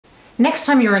Next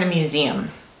time you're in a museum,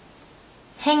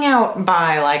 hang out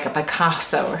by like a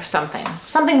Picasso or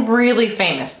something really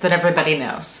famous that everybody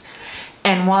knows,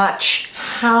 and watch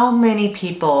how many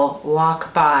people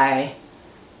walk by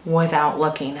without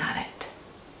looking at it.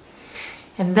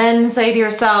 And then say to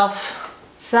yourself,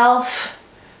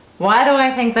 why do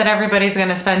I think that everybody's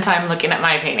gonna spend time looking at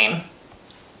my painting,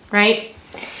 right?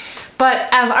 But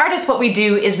as artists, what we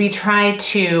do is we try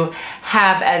to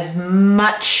have as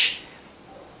much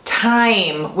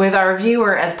time with our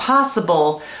viewer as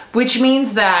possible, which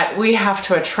means that we have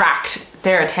to attract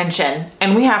their attention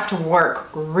and we have to work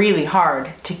really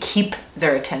hard to keep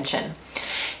their attention.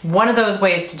 One of those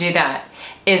ways to do that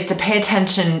is to pay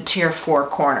attention to your four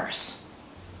corners.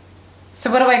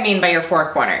 So what do I mean by your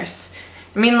four corners?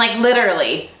 I mean like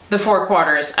literally the four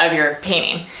quarters of your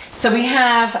painting. So we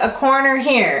have a corner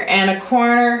here and a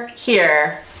corner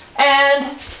here,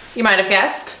 and you might have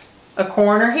guessed, a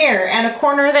corner here and a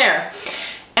corner there.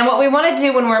 And what we want to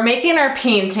do when we're making our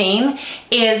painting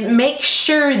is make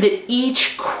sure that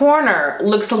each corner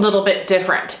looks a little bit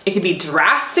different. It could be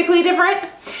drastically different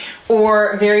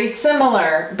or very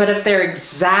similar, but if they're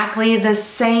exactly the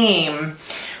same,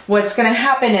 what's going to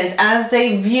happen is as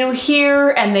they view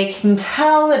here and they can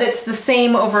tell that it's the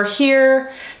same over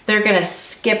here, they're going to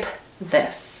skip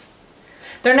this.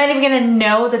 They're not even going to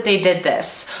know that they did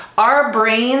this. Our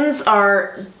brains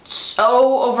are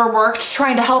so overworked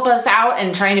trying to help us out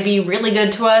and trying to be really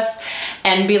good to us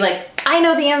and be like, I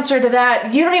know the answer to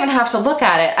that. You don't even have to look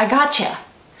at it. I gotcha.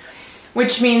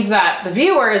 Which means that the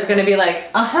viewer is going to be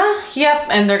like, yep,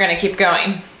 and they're going to keep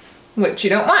going, which you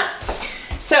don't want.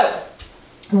 So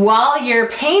while you're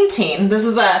painting, this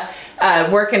is a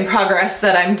work in progress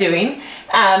that I'm doing,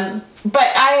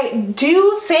 but I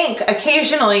do think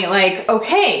occasionally like,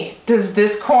 okay, does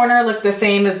this corner look the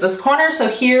same as this corner? So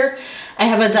here I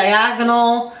have a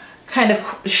diagonal kind of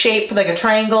shape, like a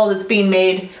triangle that's being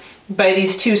made by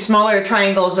these two smaller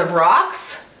triangles of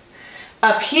rocks.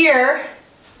 Up here,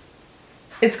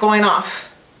 it's going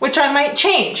off, which I might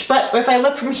change. But if I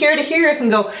look from here to here, I can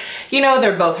go, you know,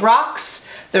 they're both rocks,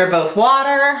 they're both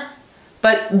water,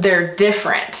 but they're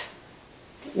different.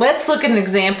 Let's look at an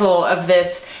example of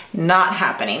this not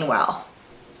happening well.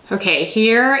 Okay,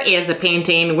 here is a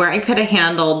painting where I could have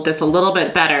handled this a little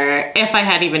bit better if I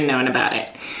had even known about it.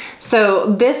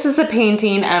 So this is a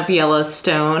painting of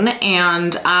Yellowstone,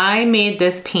 and I made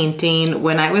this painting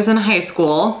when I was in high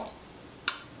school,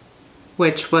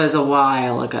 which was a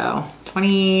while ago,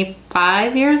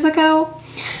 25 years ago.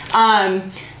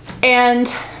 And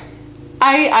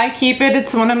I keep it.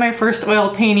 It's one of my first oil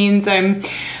paintings.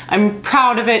 I'm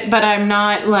proud of it, but I'm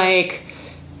not like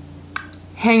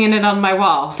hanging it on my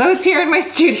wall. So it's here in my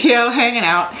studio hanging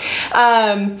out.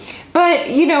 But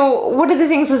you know, one of the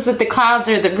things is that the clouds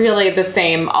are really the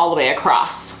same all the way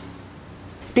across,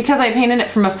 because I painted it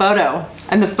from a photo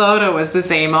and the photo was the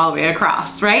same all the way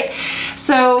across, right?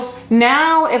 So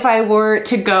now if I were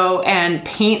to go and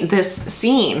paint this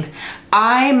scene,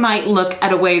 I might look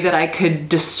at a way that I could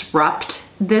disrupt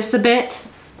this a bit.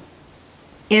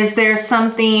 Is there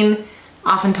something,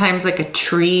 oftentimes like a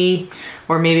tree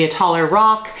or maybe a taller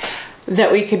rock,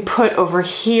 that we could put over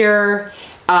here?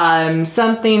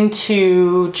 Something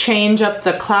to change up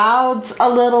the clouds a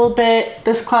little bit.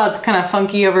 This cloud's kind of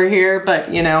funky over here,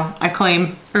 but you know, I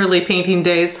claim early painting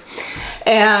days.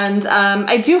 And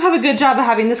I do have a good job of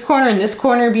having this corner and this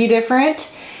corner be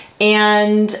different.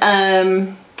 And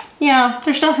yeah,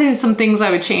 there's definitely some things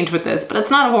I would change with this, but it's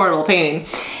not a horrible painting.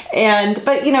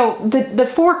 But you know, the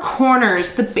four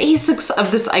corners, the basics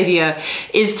of this idea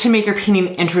is to make your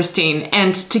painting interesting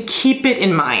and to keep it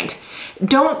in mind.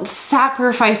 Don't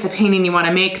sacrifice a painting you want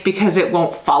to make because it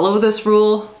won't follow this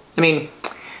rule. I mean,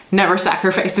 never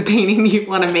sacrifice a painting you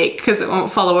want to make because it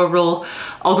won't follow a rule.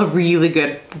 All the really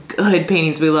good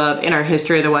paintings we love in our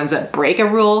history are the ones that break a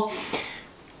rule.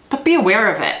 But be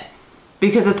aware of it,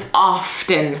 because it's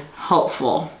often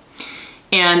helpful.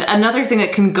 And another thing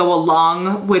that can go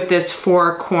along with this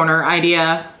four corner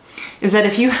idea is that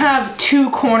if you have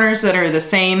two corners that are the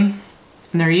same,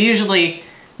 and they're usually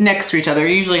next to each other,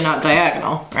 usually not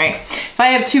diagonal, right? If I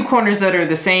have two corners that are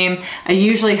the same, I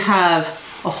usually have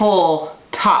a whole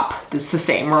top that's the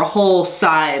same, or a whole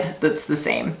side that's the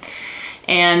same.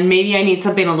 And maybe I need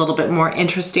something a little bit more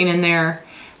interesting in there.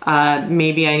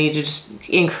 Maybe I need to just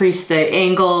increase the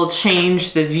angle,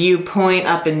 change the viewpoint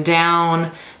up and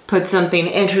down, put something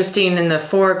interesting in the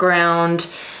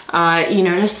foreground, you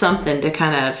know, just something to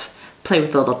kind of play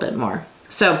with a little bit more.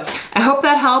 So I hope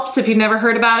that helps. If you've never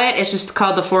heard about it, it's just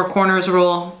called the four corners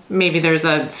rule. Maybe there's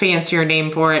a fancier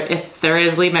name for it. If there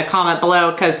is, leave me a comment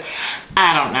below because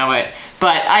I don't know it.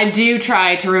 But I do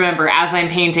try to remember as I'm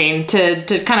painting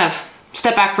to kind of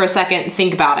step back for a second,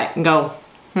 think about it and go,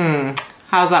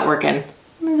 how's that working?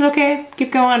 Is it okay?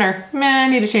 Keep going, or I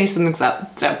need to change some things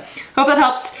up. So hope that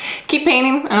helps. Keep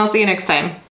painting and I'll see you next time.